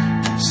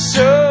 You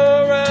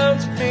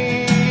surrounded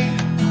me,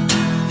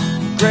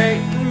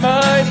 great and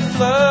mighty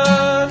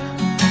flood,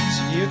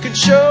 so you could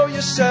show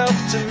yourself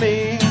to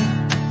me.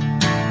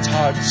 It's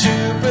hard to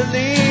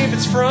believe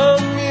it's from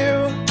you,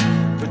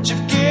 but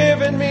you've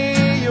given me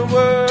your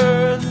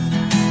word.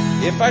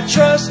 If I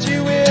trust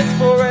you with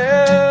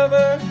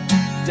forever,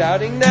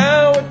 doubting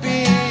now would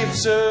be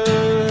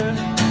absurd.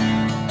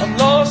 I'm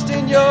lost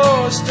in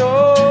your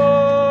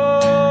storm.